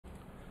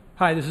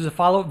Hi, this is a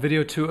follow-up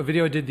video to a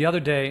video I did the other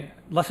day,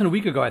 less than a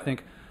week ago, I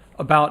think,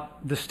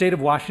 about the state of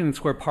Washington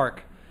Square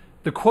Park.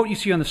 The quote you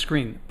see on the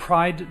screen,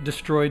 "Pride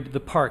destroyed the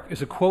park,"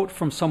 is a quote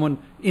from someone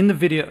in the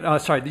video.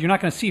 Sorry, you're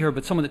not going to see her,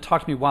 but someone that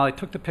talked to me while I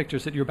took the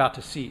pictures that you're about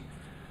to see.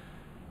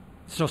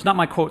 So it's not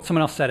my quote,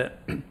 someone else said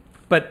it.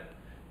 But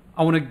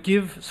I want to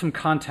give some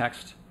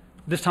context.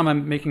 This time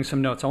I'm making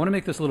some notes. I want to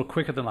make this a little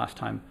quicker than last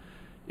time.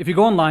 If you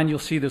go online, you'll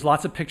see there's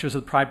lots of pictures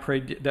of the Pride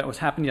Parade that was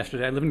happening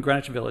yesterday. I live in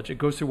Greenwich Village. It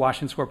goes through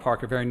Washington Square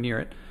Park or very near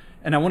it.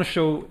 And I want to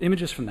show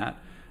images from that.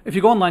 If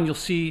you go online, you'll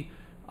see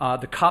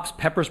the cops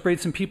pepper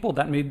sprayed some people.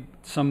 That made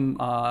some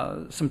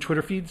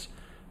Twitter feeds.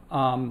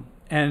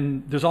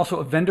 And there's also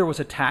a vendor was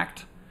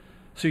attacked.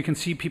 So you can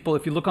see people,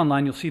 if you look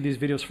online, you'll see these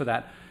videos for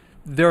that.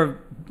 There are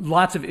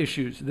lots of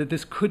issues that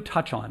this could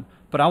touch on,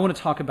 but I want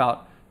to talk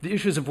about the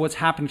issues of what's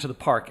happening to the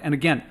park. And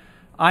again,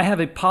 I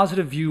have a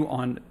positive view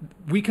on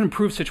we can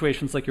improve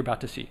situations like you're about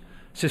to see.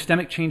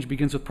 Systemic change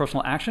begins with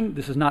personal action.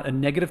 This is not a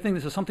negative thing.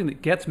 This is something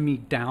that gets me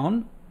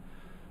down,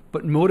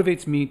 but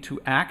motivates me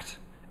to act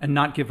and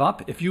not give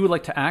up. If you would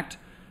like to act,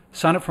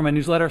 sign up for my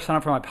newsletter, sign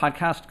up for my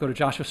podcast, go to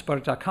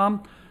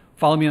joshuaspodek.com,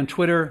 follow me on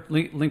Twitter,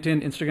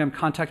 LinkedIn, Instagram,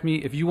 contact me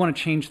if you want to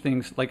change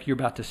things like you're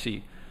about to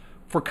see.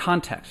 For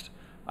context,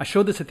 I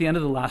showed this at the end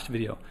of the last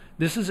video.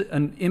 This is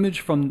an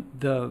image from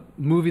the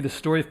movie The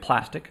Story of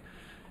Plastic.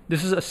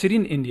 This is a city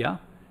in India.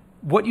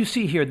 What you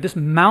see here, this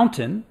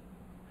mountain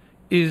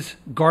is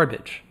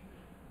garbage.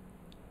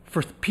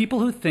 For people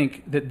who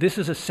think that this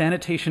is a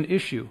sanitation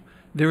issue,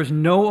 there is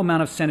no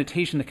amount of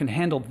sanitation that can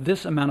handle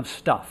this amount of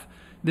stuff.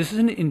 This is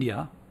in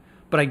India,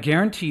 but I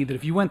guarantee that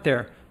if you went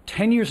there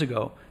 10 years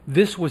ago,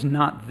 this was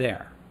not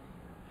there.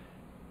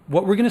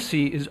 What we're going to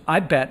see is,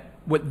 I bet,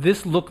 what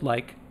this looked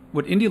like,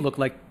 what India looked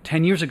like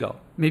 10 years ago,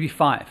 maybe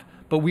 5.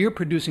 But we are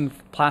producing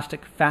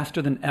plastic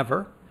faster than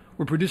ever.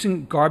 We're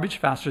producing garbage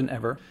faster than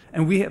ever.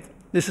 And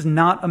this is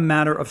not a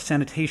matter of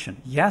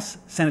sanitation. Yes,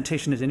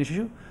 sanitation is an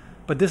issue,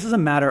 but this is a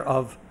matter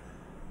of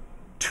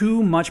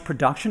too much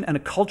production and a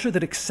culture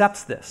that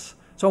accepts this.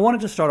 So I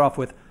wanted to start off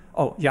with,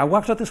 I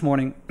walked out this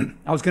morning.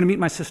 I was going to meet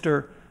my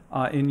sister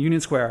in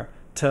Union Square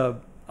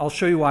I'll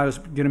show you why I was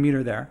going to meet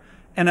her there.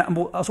 And I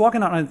was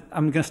walking out, and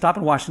I'm going to stop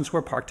in Washington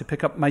Square Park to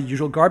pick up my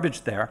usual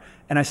garbage there,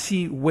 and I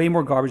see way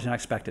more garbage than I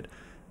expected.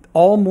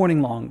 All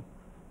morning long,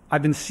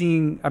 I've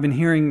been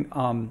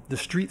hearing the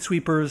street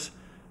sweepers,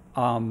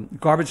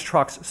 garbage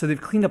trucks, so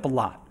they've cleaned up a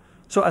lot.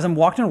 So as I'm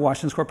walking to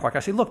Washington Square Park, I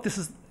say, look, this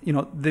is,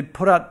 they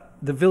put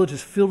out, the village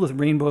is filled with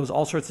rainbows,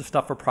 all sorts of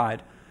stuff for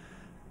Pride.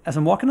 As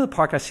I'm walking to the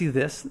park, I see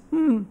this,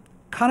 kind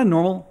of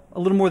normal, a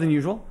little more than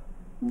usual,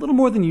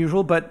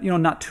 but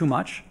not too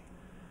much.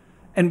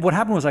 And what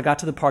happened was I got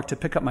to the park to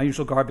pick up my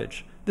usual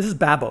garbage. This is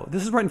Babbo.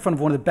 This is right in front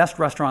of one of the best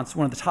restaurants,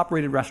 one of the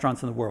top-rated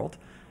restaurants in the world.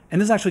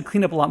 And this actually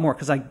cleaned up a lot more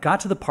because I got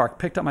to the park,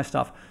 picked up my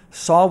stuff,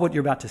 saw what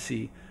you're about to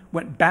see,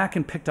 went back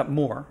and picked up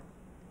more.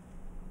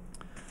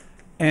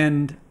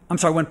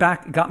 Went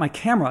back, got my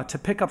camera to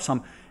pick up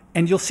some,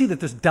 and you'll see that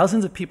there's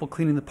dozens of people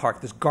cleaning the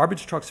park. There's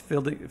garbage trucks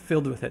filled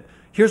with it.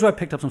 Here's where I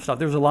picked up some stuff.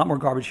 There was a lot more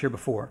garbage here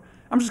before.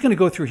 I'm just going to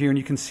go through here, and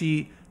you can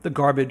see the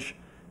garbage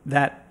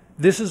that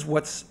this is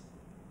what's...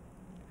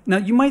 Now,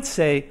 you might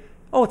say,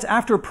 it's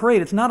after a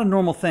parade. It's not a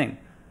normal thing.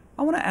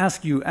 I want to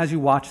ask you, as you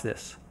watch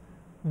this,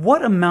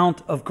 what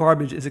amount of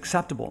garbage is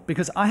acceptable?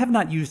 Because I have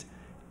not used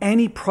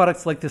any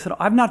products like this at all.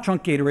 I've not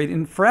drunk Gatorade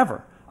in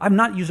forever. I've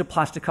not used a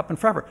plastic cup in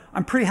forever.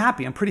 I'm pretty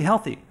happy. I'm pretty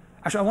healthy.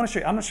 Actually, I want to show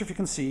you. I'm not sure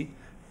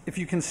if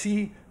you can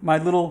see my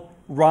little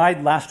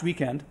ride last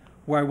weekend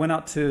where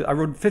I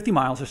rode 50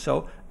 miles or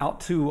so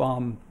out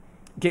to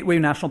Gateway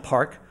National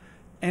Park,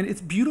 and it's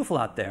beautiful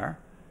out there.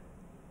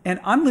 And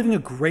I'm living a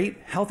great,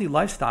 healthy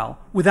lifestyle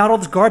without all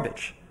this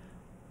garbage.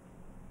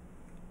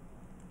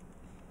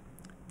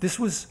 This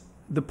was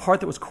the part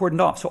that was cordoned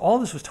off. So all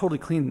this was totally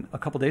clean a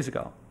couple days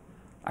ago.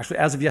 Actually,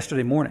 as of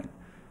yesterday morning.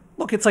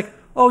 Look, it's like,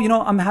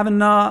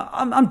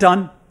 I'm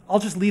done. I'll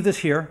just leave this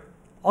here.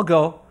 I'll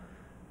go.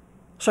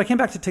 So I came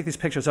back to take these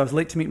pictures. I was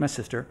late to meet my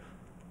sister.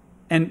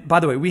 And by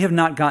the way, we have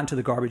not gotten to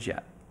the garbage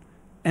yet.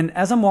 And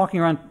as I'm walking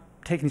around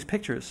taking these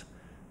pictures,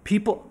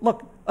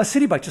 a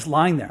city bike just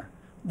lying there.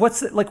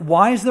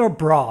 Why is there a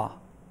bra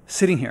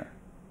sitting here?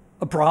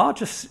 A bra?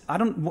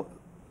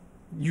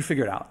 You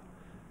figure it out.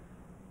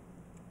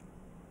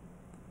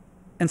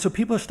 And so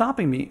people are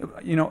stopping me.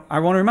 I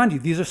want to remind you,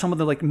 these are some of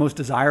the most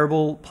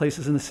desirable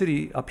places in the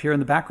city up here in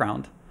the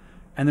background.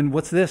 And then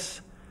what's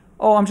this?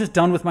 I'm just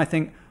done with my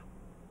thing.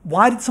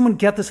 Why did someone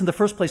get this in the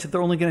first place if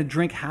they're only going to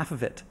drink half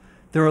of it?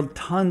 There are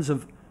tons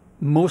of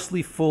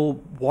mostly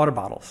full water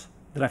bottles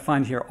that I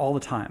find here all the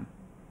time.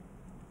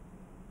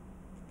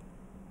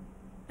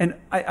 And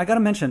I got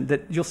to mention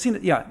that you'll see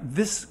that,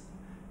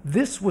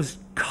 this was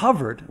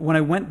covered when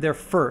I went there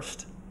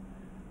first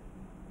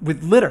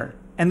with litter.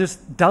 And there's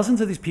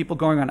dozens of these people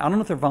going around. I don't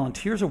know if they're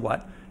volunteers or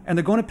what. And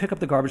they're going to pick up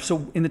the garbage.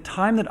 So in the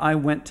time that I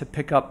went to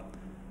pick up,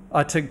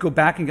 to go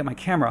back and get my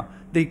camera,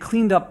 they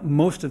cleaned up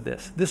most of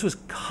this. This was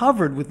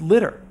covered with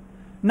litter.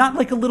 Not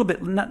like a little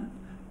bit, not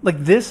like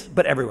this,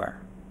 but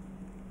everywhere.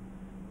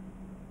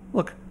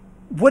 Look,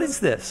 what is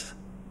this?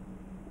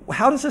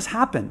 How does this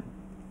happen?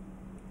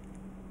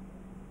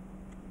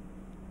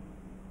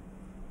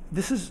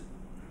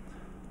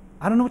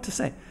 I don't know what to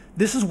say.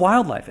 This is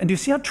wildlife. And do you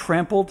see how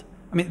trampled?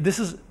 I mean, this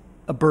is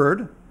a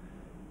bird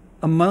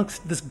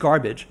amongst this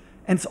garbage,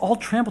 and it's all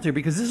trampled here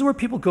because this is where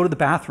people go to the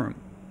bathroom.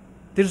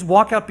 They just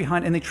walk out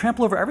behind and they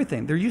trample over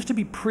everything. There used to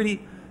be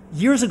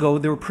years ago,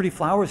 there were pretty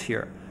flowers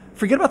here.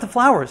 Forget about the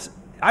flowers.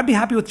 I'd be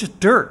happy with just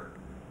dirt.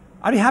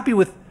 I'd be happy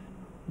with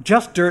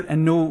just dirt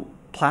and no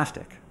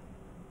plastic.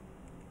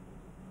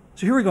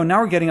 So here we go.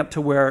 Now we're getting up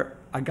to where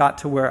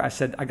I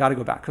said I got to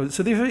go back.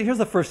 So here's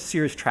the first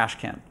serious trash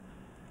can.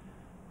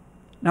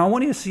 Now I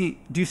want you to see,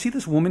 do you see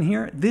this woman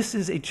here? This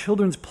is a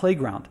children's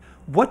playground.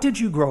 What did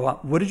you grow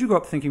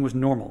up thinking was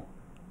normal?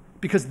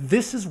 Because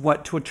this is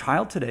what to a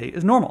child today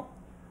is normal.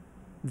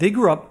 They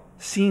grew up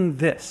seeing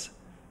this.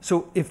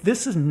 So if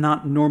this is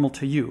not normal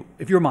to you,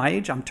 if you're my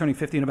age, I'm turning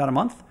 50 in about a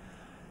month,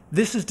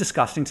 this is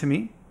disgusting to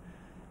me.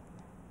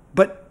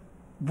 But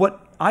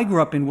what I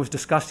grew up in was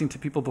disgusting to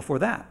people before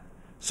that.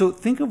 So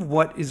think of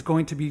what is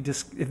going to be,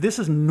 if this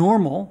is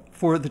normal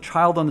for the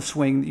child on the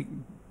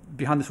swing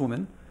behind this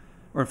woman,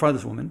 or in front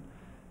of this woman,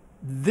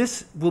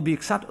 this will be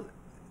acceptable.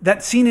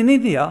 That scene in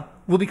India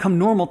will become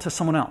normal to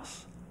someone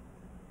else.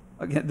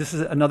 Again, this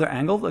is another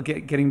angle,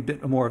 getting a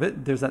bit more of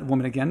it. There's that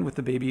woman again with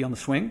the baby on the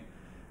swing.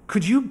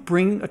 Could you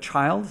bring a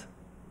child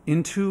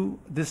into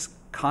this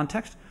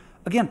context?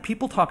 Again,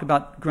 people talk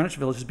about Greenwich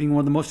Village as being one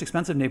of the most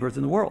expensive neighborhoods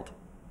in the world.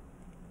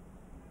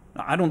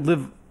 Now, I don't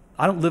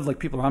live like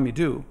people around me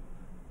do.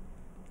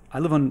 I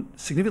live on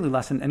significantly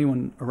less than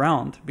anyone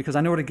around because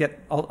I know where to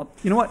get.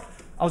 You know what?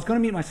 I was going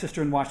to meet my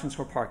sister in Washington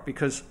Square Park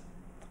because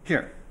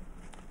here,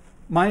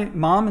 my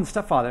mom and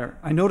stepfather,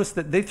 I noticed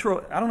that they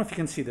throw, I don't know if you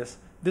can see this.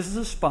 This is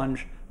a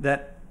sponge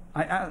that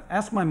I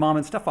asked my mom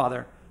and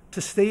stepfather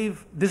to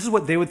save. This is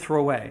what they would throw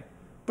away,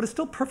 but it's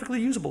still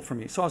perfectly usable for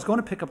me. So I was going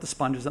to pick up the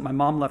sponges that my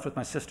mom left with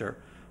my sister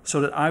so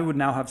that I would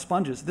now have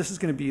sponges. This is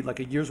going to be like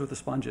a year's worth of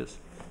sponges.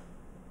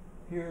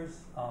 Here's,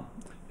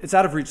 it's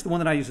out of reach. The one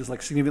that I use is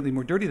like significantly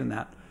more dirty than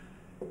that.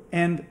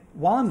 And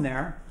while I'm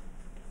there,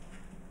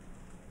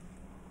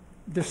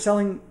 they're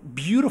selling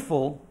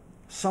beautiful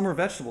summer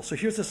vegetables. So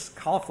here's this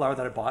cauliflower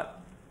that I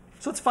bought.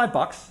 So it's $5.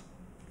 I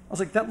was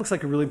like, that looks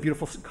like a really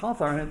beautiful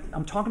cauliflower. And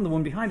I'm talking to the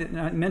woman behind it, and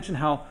I mentioned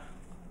how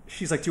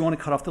she's like, do you want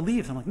to cut off the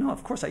leaves? I'm like, no,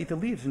 of course I eat the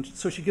leaves. And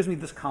so she gives me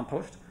this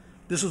compost.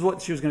 This is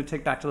what she was going to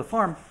take back to the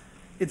farm.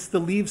 It's the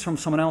leaves from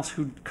someone else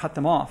who cut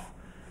them off.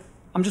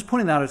 I'm just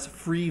pointing that out as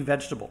free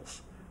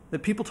vegetables. That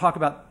people talk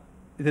about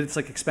that it's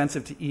like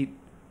expensive to eat,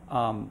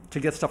 to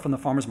get stuff from the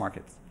farmer's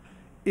markets.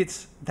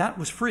 That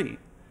was free.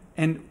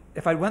 And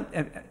if I went,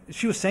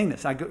 she was saying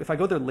this, if I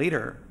go there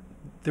later,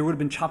 there would have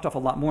been chopped off a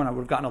lot more and I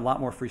would have gotten a lot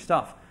more free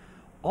stuff.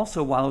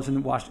 Also, while I was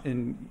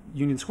in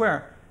Union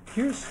Square,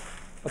 here's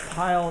a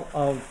pile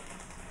of,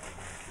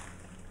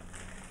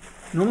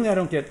 normally I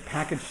don't get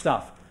packaged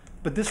stuff,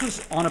 but this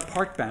was on a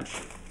park bench.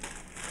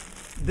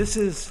 This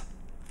is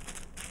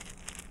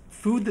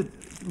food,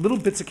 little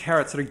bits of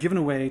carrots that are given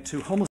away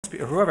to homeless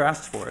people, whoever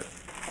asks for it.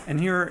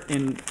 And here it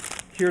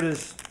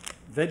is,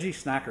 veggie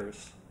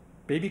snackers.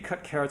 Baby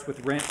cut carrots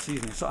with ranch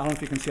seasoning. So I don't know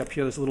if you can see up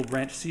here, there's a little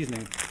ranch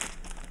seasoning.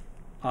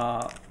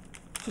 So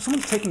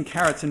someone's taken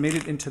carrots and made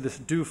it into this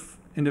doof,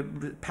 into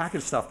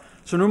packaged stuff.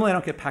 So normally I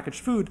don't get packaged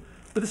food,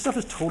 but this stuff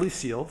is totally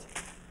sealed.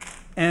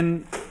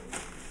 And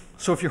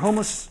so if you're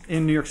homeless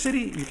in New York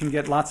City, you can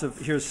get lots of,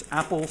 here's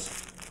apples.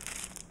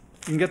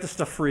 You can get this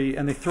stuff free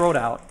and they throw it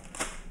out.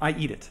 I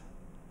eat it.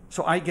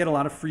 So I get a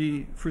lot of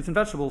free fruits and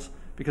vegetables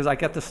because I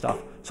get this stuff.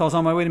 So I was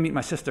on my way to meet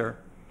my sister.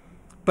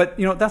 But,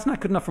 you know, that's not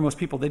good enough for most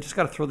people. They just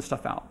got to throw the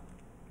stuff out.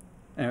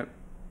 Anyway,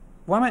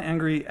 why am I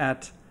angry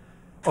at...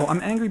 Oh,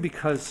 I'm angry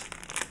because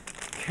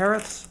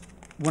carrots,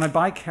 when I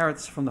buy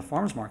carrots from the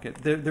farmer's market,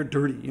 they're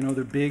dirty. You know,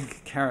 they're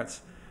big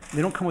carrots.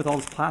 They don't come with all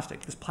this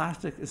plastic. This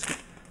plastic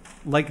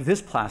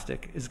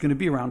is going to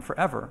be around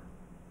forever.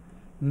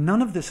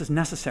 None of this is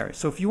necessary.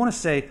 So if you want to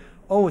say,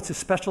 oh, it's a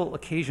special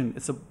occasion,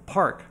 it's a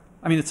park,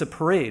 it's a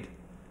parade.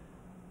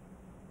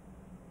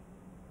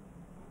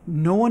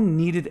 No one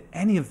needed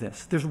any of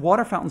this. There's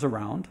water fountains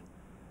around.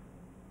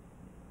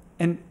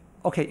 And,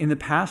 okay, in the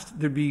past,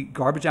 there'd be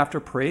garbage after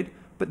a parade,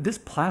 but this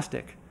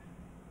plastic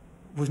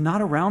was not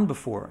around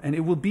before, and it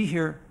will be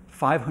here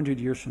 500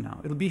 years from now.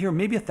 It'll be here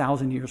maybe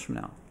 1,000 years from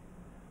now.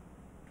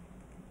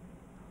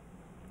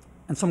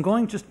 And so I'm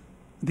going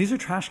these are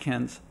trash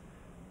cans.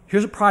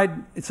 Here's a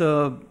Pride,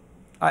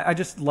 I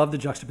just love the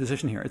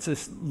juxtaposition here. It's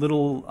this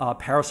little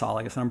parasol,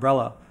 I guess, an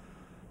umbrella,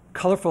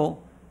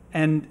 colorful,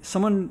 and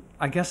someone,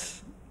 I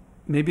guess,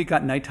 maybe it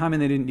got nighttime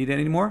and they didn't need it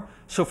anymore.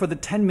 So for the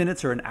 10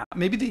 minutes or an hour,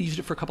 maybe they used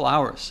it for a couple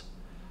hours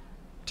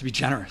to be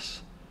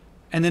generous.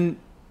 And then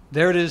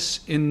there it is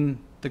in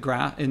the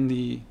grass,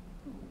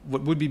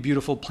 what would be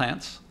beautiful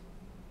plants.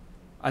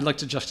 I'd like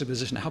to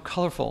juxtaposition how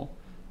colorful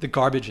the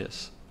garbage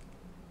is.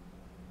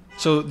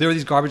 So there are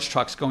these garbage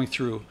trucks going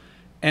through,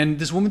 and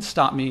this woman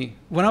stopped me.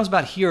 When I was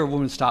about here, a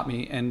woman stopped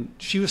me, and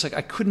she was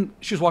like,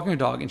 she was walking her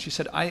dog, and she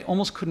said, I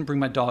almost couldn't bring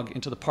my dog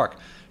into the park.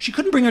 She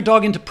couldn't bring her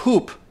dog into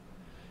poop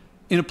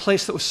in a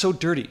place that was so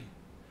dirty.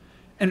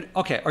 And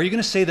okay, are you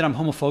going to say that I'm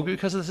homophobic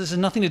because of this? This has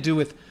nothing to do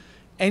with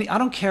any. I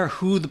don't care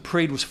who the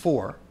parade was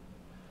for.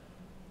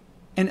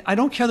 And I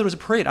don't care there was a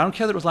parade. I don't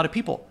care there was a lot of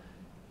people.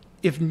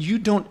 If you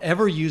don't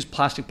ever use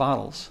plastic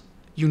bottles,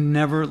 you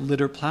never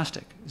litter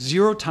plastic.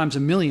 0 times a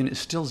million is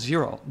still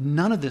 0.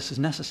 None of this is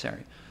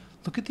necessary.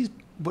 Look at these,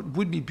 what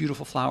would be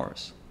beautiful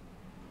flowers.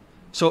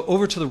 So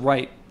over to the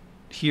right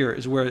here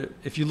is where,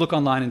 if you look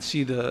online and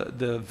see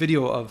the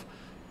video of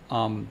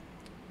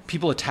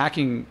people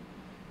attacking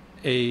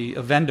a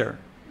vendor,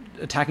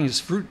 attacking his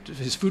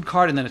food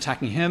cart and then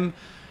attacking him,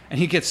 and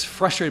he gets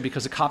frustrated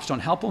because the cops don't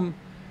help him.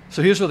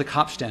 So here's where the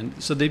cops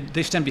stand. So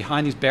they stand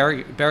behind these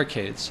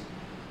barricades.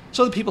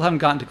 So the people haven't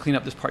gotten to clean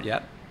up this part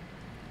yet.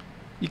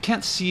 You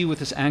can't see with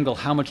this angle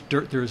how much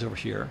dirt there is over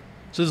here.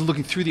 So this is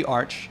looking through the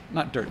arch,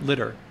 not dirt,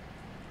 litter.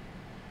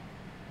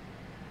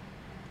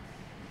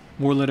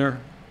 More litter,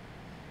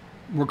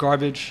 more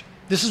garbage.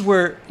 This is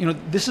where,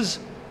 this is,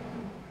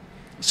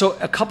 so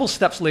a couple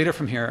steps later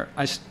from here,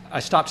 I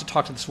stopped to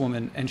talk to this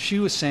woman, and she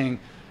was saying,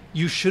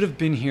 you should have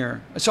been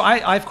here. So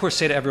I of course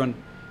say to everyone,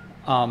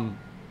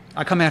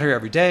 I come out here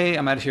every day,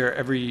 and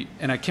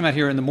I came out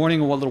here in the morning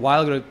a little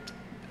while ago to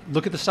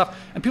look at the stuff,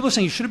 and people are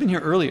saying you should have been here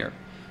earlier.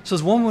 So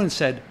this one woman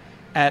said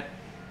at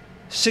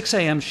 6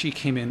 a.m. she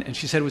came in, and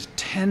she said it was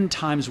 10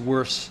 times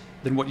worse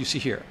than what you see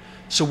here.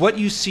 So what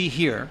you see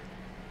here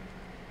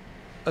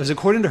is,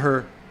 according to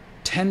her,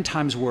 10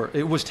 times worse.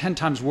 It was 10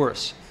 times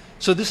worse.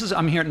 So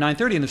I'm here at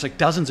 9:30, and there's like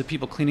dozens of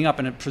people cleaning up,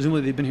 and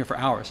presumably they've been here for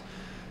hours.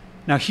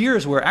 Now here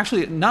is where,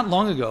 actually not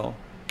long ago,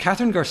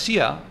 Catherine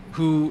Garcia,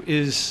 who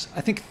is,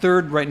 I think,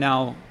 3rd right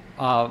now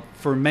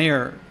for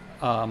mayor,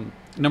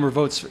 number of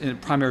votes in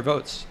primary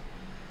votes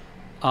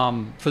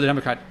for the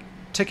Democrat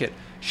ticket,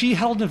 she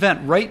held an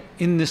event right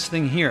in this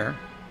thing here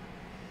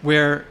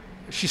where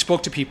she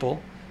spoke to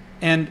people.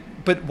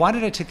 But why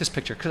did I take this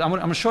picture? Because I'm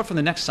going to show it from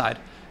the next side.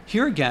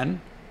 Here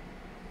again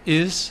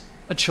is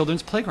a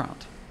children's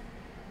playground.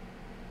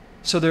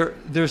 So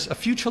there's a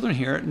few children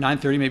here at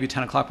 9:30, maybe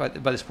 10 o'clock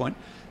by this point.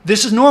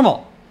 This is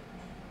normal.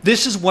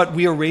 This is what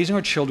we are raising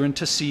our children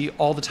to see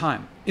all the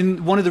time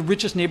in one of the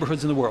richest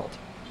neighborhoods in the world.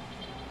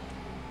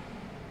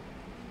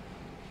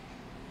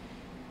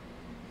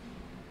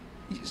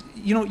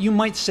 You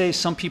might say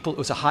some people, it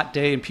was a hot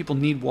day and people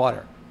need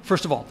water.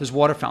 First of all, there's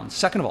water fountains.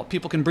 Second of all,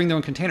 people can bring their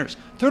own containers.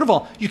 Third of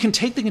all, you can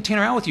take the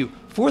container out with you.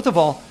 Fourth of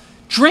all,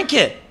 drink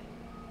it.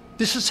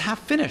 This is half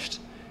finished.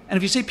 And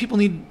if you say people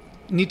need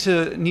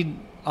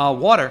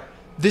water,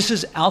 this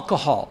is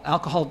alcohol.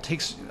 Alcohol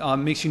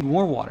makes you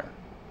more water.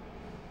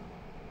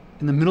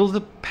 In the middle of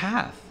the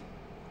path.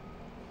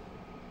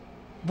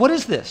 What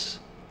is this?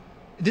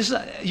 This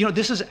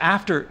is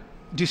after.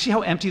 Do you see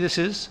how empty this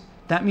is?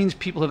 That means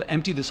people have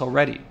emptied this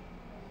already.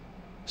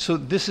 So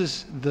this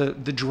is the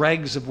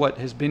dregs of what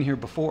has been here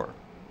before.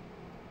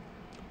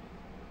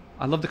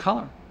 I love the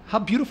color. How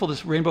beautiful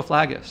this rainbow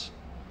flag is.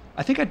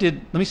 I think I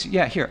did, let me see,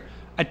 yeah, here.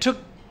 I took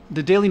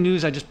the Daily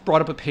News, I just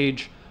brought up a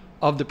page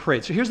of the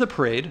parade. So here's the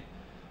parade.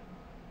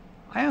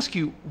 I ask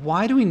you,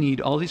 why do we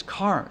need all these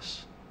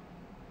cars?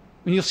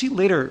 I mean, you'll see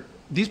later,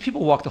 these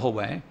people walk the whole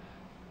way.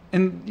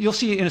 And you'll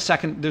see in a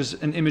second, there's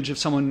an image of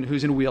someone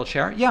who's in a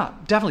wheelchair. Yeah,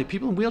 definitely,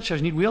 people in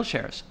wheelchairs need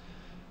wheelchairs.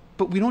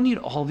 But we don't need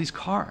all these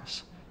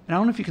cars. And I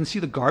don't know if you can see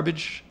the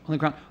garbage on the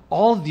ground.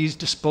 All of these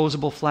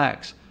disposable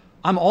flags.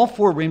 I'm all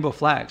for rainbow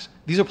flags.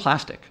 These are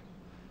plastic.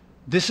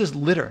 This is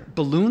litter.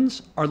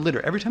 Balloons are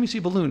litter. Every time you see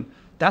a balloon,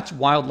 that's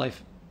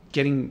wildlife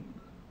getting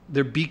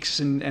their beaks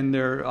and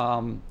their,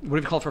 whatever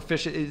you call it for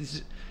fish.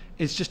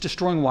 It's just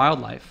destroying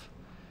wildlife.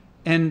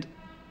 And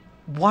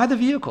why the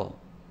vehicle?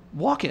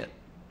 Walk it.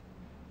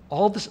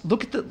 All this,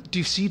 look at do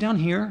you see down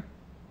here?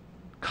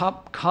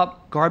 Cup,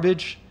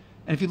 garbage.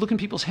 And if you look in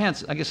people's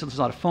hands, I guess there's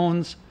a lot of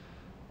phones.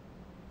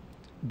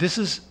 This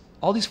is,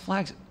 all these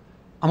flags.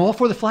 I'm all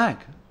for the flag,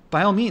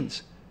 by all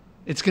means.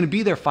 It's going to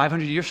be there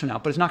 500 years from now,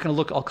 but it's not going to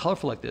look all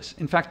colorful like this.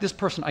 In fact, this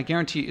person, I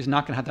guarantee, is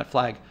not going to have that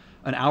flag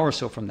an hour or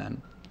so from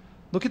then.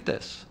 Look at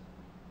this.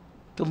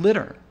 The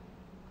litter.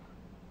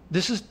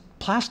 This is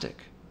plastic.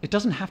 It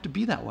doesn't have to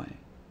be that way.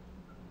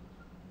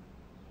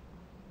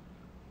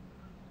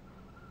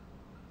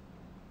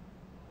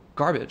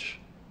 Garbage.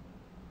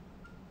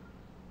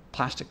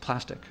 Plastic.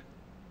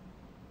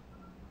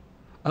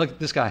 I look at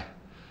this guy,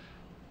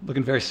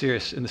 looking very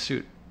serious in the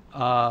suit.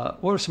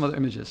 What are some other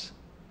images?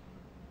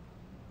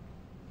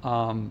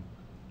 I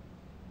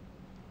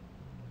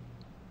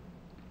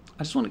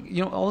just want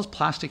to, all this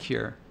plastic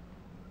here.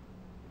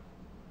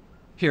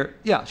 Here,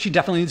 yeah, she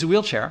definitely needs a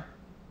wheelchair.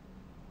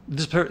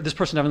 This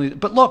person definitely needs,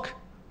 but look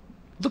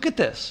at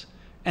this.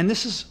 And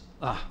this is,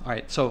 all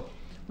right, so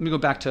let me go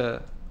back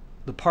to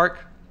the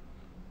park.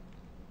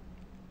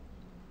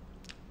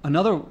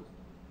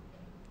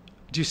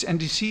 Do you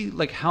see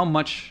like how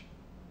much,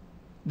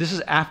 this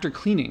is after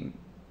cleaning.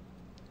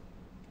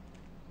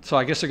 So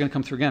I guess they're going to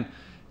come through again.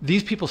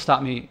 These people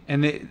stopped me,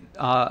 and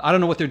I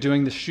don't know what they're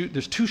doing.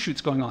 There's 2 shoots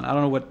going on. I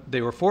don't know what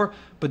they were for,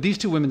 but these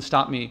 2 women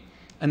stopped me,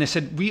 and they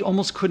said, we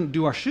almost couldn't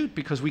do our shoot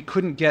because we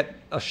couldn't get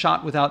a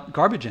shot without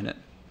garbage in it.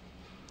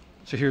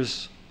 So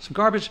here's some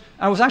garbage.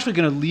 I was actually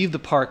going to leave the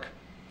park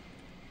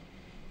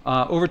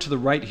over to the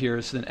right here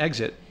as an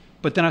exit,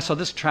 but then I saw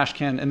this trash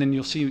can, and then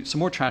you'll see some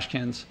more trash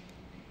cans.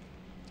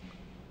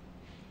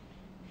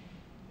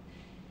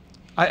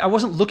 I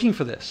wasn't looking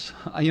for this.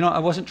 I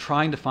wasn't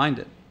trying to find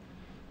it.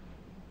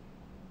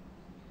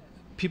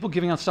 People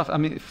giving out stuff, I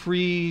mean,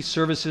 free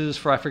services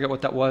for, I forget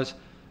what that was.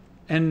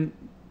 And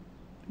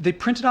they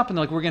print it up and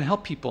they're like, we're going to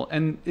help people.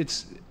 And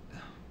it's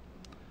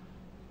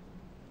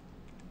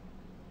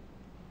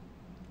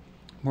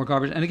more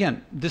garbage. And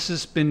again, this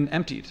has been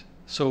emptied,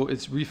 so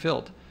it's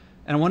refilled.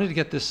 And I wanted to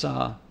get this,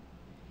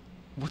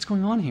 what's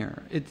going on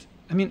here?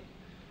 I mean,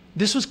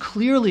 this was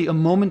clearly a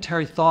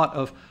momentary thought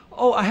of,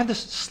 oh, I have this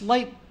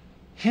slight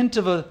hint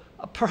of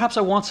perhaps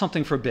I want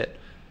something for a bit.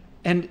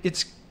 And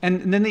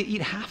then they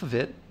eat half of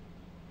it.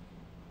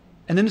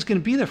 And then it's going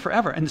to be there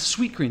forever. And the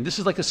sweet green, this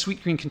is like a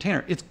sweet green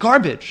container. It's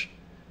garbage.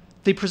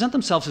 They present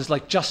themselves as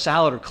like just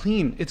salad or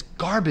clean. It's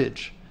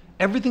garbage.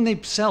 Everything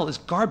they sell is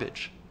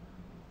garbage.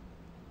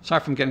 Sorry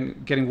if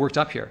I'm getting worked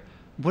up here.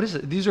 What is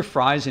it? These are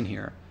fries in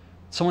here.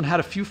 Someone had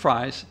a few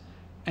fries,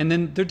 and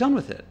then they're done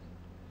with it.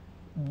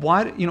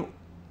 Why?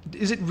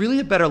 Is it really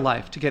a better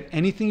life to get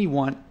anything you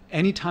want,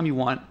 anytime you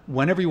want,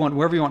 whenever you want,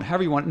 wherever you want,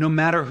 however you want, no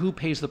matter who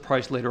pays the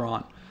price later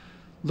on?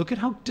 Look at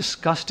how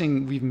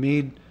disgusting we've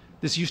made.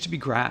 This used to be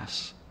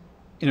grass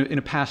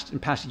in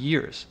past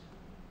years.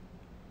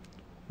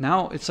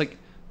 Now it's like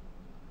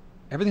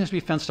everything has to be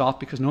fenced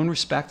off because no one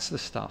respects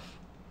this stuff.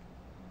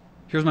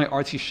 Here's my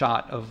artsy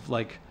shot of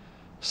like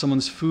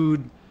someone's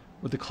food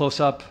with the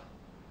close-up.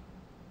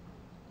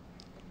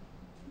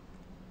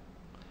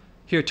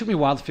 Here, it took me a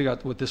while to figure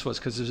out what this was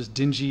because there's this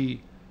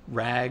dingy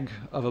rag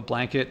of a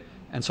blanket.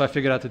 And so I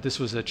figured out that this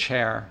was a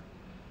chair.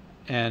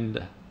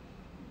 And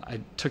I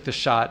took the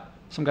shot.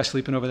 Some guy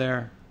sleeping over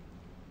there.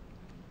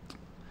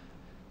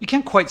 You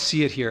can't quite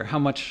see it here, how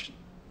much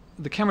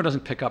the camera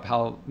doesn't pick up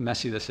how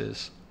messy this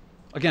is.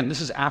 Again,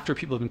 this is after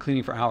people have been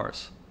cleaning for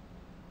hours.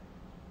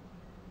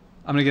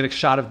 I'm gonna get a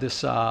shot of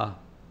this. I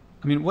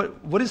mean,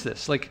 what is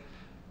this? Like,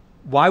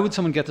 why would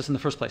someone get this in the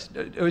first place?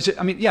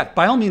 Yeah,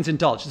 by all means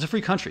indulge. It's a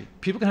free country.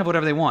 People can have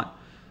whatever they want.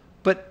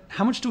 But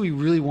how much do we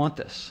really want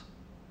this?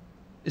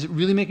 Is it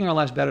really making our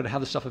lives better to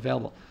have this stuff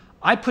available?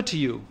 I put to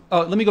you,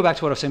 let me go back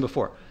to what I was saying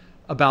before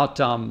about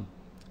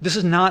this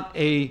is not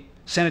a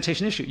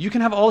sanitation issue. You can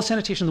have all the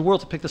sanitation in the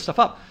world to pick this stuff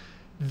up.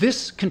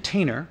 This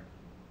container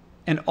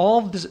and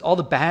all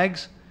the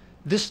bags,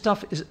 this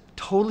stuff is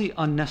totally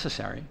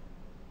unnecessary.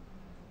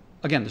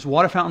 Again, there's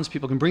water fountains,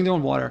 people can bring their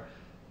own water.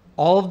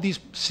 All of these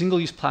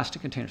single-use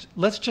plastic containers.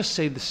 Let's just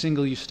say the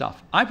single-use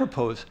stuff. I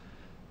propose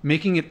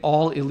making it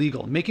all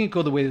illegal, making it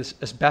go the way of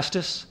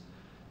asbestos,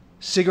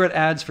 cigarette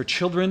ads for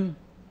children,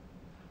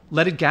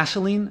 leaded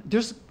gasoline.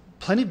 There's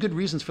plenty of good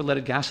reasons for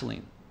leaded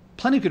gasoline.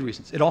 Plenty of good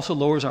reasons. It also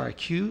lowers our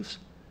IQs.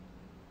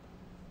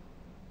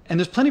 And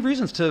there's plenty of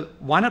reasons to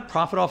why not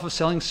profit off of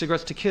selling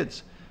cigarettes to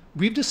kids.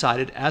 We've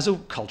decided as a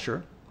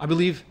culture, I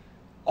believe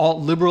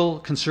all liberal,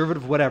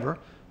 conservative, whatever,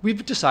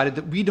 we've decided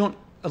that we don't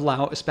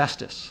allow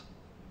asbestos.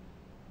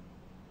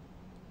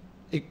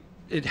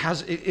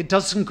 It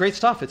does some great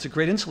stuff. It's a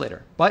great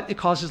insulator, but it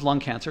causes lung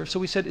cancer. So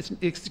we said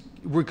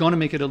we're going to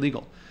make it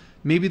illegal.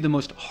 Maybe the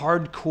most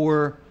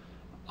hardcore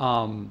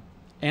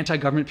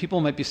anti-government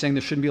people might be saying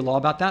there shouldn't be a law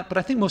about that, but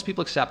I think most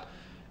people accept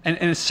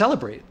and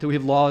celebrate that we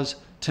have laws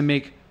to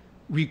make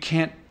you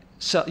can't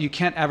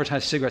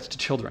advertise cigarettes to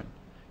children.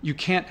 You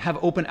can't have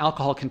open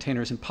alcohol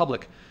containers in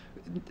public.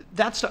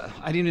 I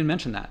didn't even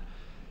mention that.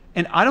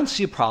 And I don't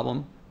see a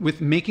problem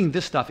with making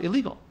this stuff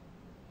illegal.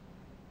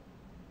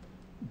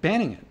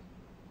 Banning it.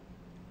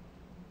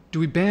 Do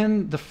we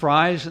ban the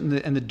fries and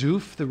the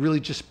doof, the really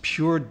just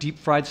pure deep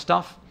fried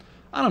stuff?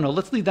 I don't know.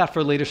 Let's leave that for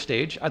a later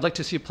stage. I'd like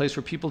to see a place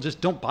where people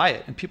just don't buy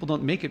it and people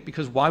don't make it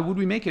because why would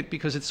we make it?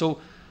 Because it's so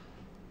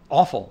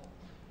awful.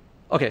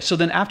 Okay, so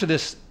then after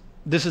this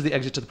is the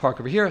exit to the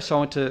park over here. So I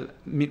went to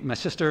meet my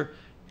sister,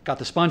 got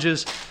the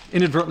sponges,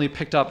 inadvertently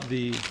picked up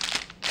about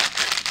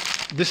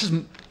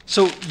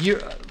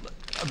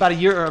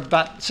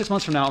 6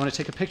 months from now, I'm going to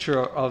take a picture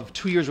of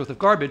 2 years worth of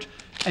garbage.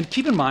 And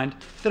keep in mind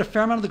that a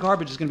fair amount of the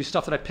garbage is going to be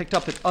stuff that I picked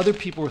up that other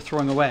people were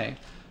throwing away.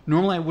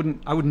 Normally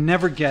I would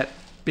never get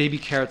baby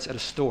carrots at a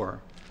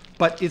store,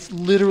 but it's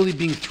literally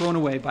being thrown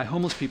away by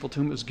homeless people to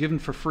whom it was given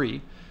for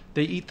free.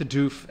 They eat the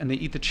doof and they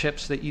eat the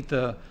chips, they eat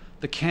the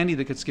candy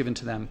that gets given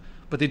to them,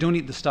 but they don't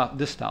eat this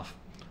stuff.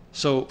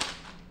 So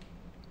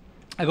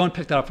I go and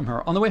pick that up from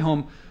her. On the way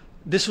home,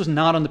 this was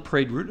not on the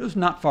parade route. It was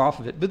not far off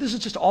of it, but this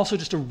is also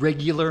just a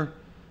regular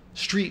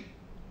street.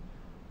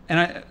 And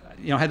I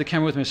had the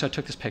camera with me, so I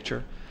took this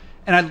picture.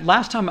 And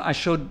last time I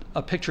showed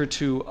a picture or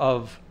two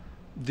of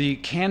the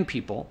can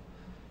people.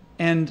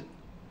 And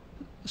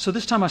so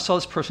this time I saw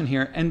this person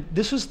here, and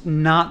this was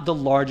not the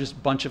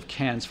largest bunch of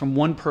cans from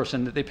one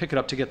person that they pick it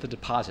up to get the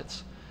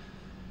deposits.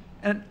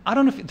 And I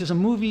don't know if there's a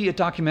movie, a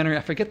documentary,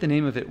 I forget the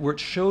name of it, where it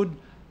showed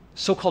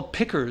so-called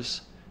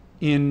pickers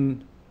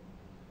in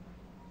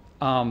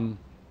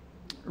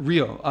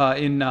Rio,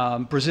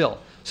 in Brazil.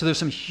 So there's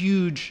some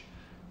huge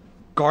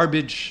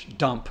garbage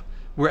dump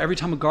where every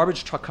time a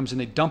garbage truck comes in,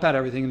 they dump out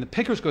everything, and the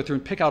pickers go through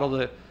and pick out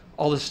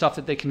all the stuff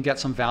that they can get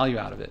some value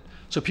out of it.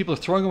 So people are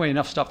throwing away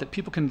enough stuff that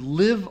people can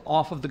live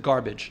off of the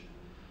garbage.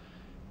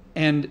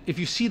 And if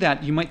you see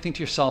that, you might think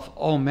to yourself,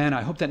 oh man,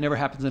 I hope that never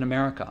happens in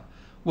America.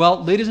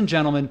 Well, ladies and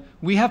gentlemen,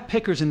 we have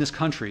pickers in this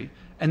country,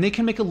 and they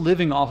can make a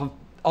living off of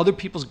other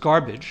people's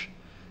garbage.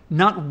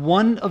 Not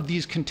one of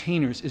these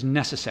containers is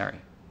necessary.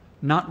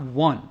 Not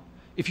one.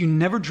 If you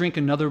never drink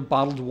another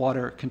bottled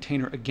water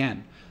container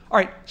again. All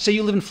right, say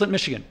you live in Flint,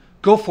 Michigan.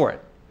 Go for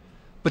it.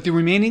 But the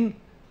remaining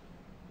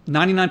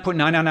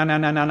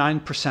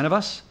 99.99999% of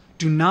us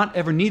do not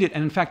ever need it.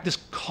 And in fact, this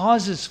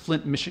causes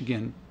Flint,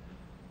 Michigan,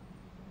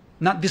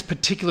 not this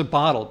particular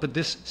bottle, but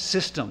this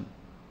system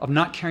of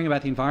not caring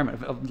about the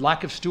environment, of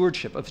lack of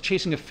stewardship, of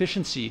chasing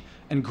efficiency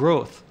and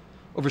growth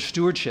over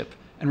stewardship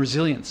and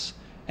resilience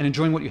and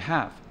enjoying what you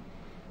have.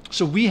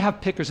 So we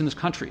have pickers in this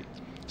country.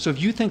 So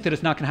if you think that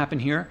it's not going to happen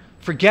here,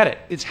 forget it.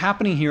 It's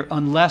happening here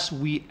unless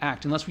we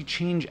act, unless we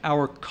change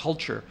our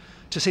culture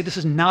to say this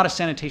is not a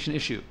sanitation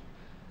issue.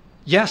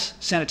 Yes,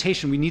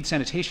 sanitation, we need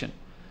sanitation,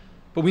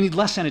 but we need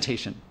less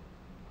sanitation.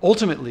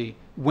 Ultimately,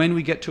 when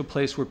we get to a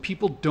place where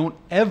people don't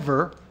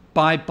ever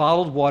buy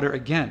bottled water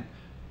again.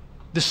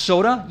 The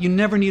soda, you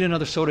never need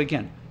another soda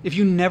again. If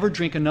you never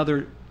drink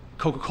another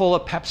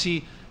Coca-Cola,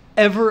 Pepsi,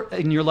 ever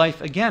in your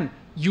life again,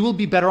 you will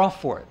be better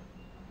off for it.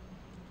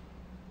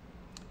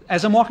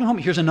 As I'm walking home,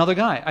 here's another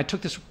guy. I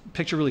took this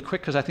picture really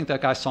quick because I think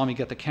that guy saw me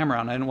get the camera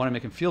out and I didn't want to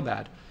make him feel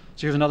bad.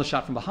 So here's another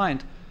shot from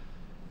behind.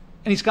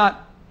 And he's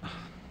got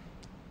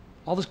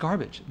all this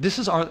garbage. This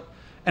is our,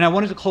 and I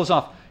wanted to close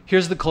off.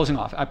 Here's the closing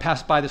off. I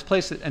passed by this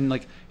place and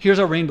like, here's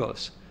our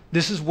rainbows.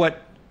 This is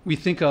what we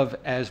think of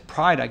as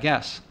pride, I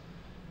guess.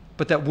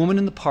 But that woman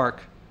in the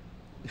park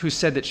who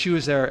said that she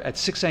was there at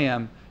 6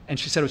 a.m. and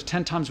she said it was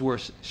 10 times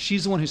worse,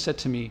 she's the one who said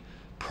to me,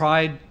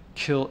 pride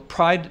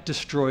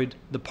destroyed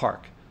the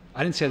park.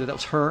 I didn't say that, that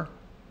was her.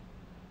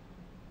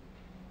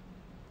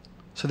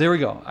 So there we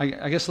go.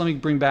 I guess let me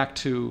bring back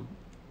to,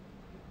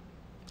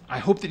 I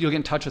hope that you'll get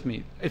in touch with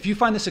me. If you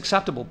find this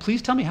acceptable,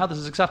 please tell me how this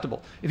is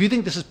acceptable. If you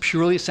think this is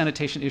purely a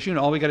sanitation issue and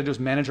all we got to do is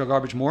manage our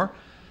garbage more,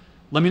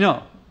 let me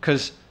know,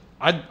 because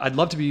I'd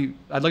like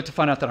to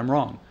find out that I'm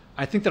wrong.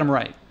 I think that I'm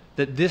right,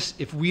 that this,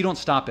 if we don't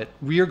stop it,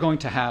 we are going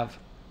to have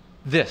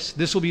this.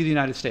 This will be the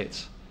United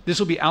States. This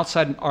will be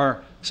outside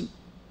our,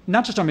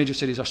 not just our major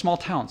cities, our small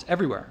towns,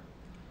 everywhere.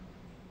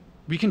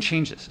 We can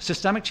change this.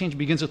 Systemic change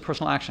begins with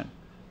personal action,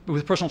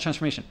 with personal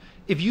transformation.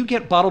 If you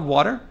get bottled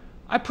water,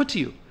 I put to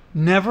you,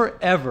 never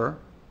ever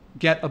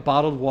get a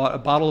bottle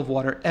of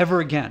water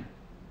ever again.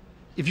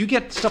 If you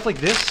get stuff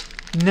like this,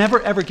 never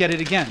ever get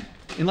it again.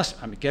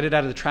 Unless, I mean, get it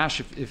out of the trash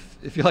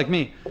if you're like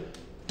me.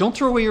 Don't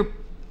throw away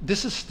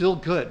this is still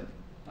good.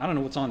 I don't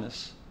know what's on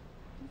this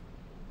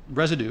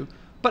residue,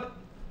 but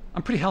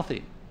I'm pretty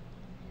healthy.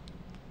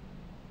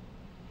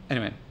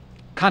 Anyway,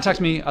 contact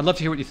me. I'd love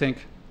to hear what you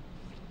think.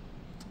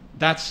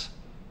 That's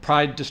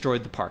Pride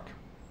Destroyed the Park.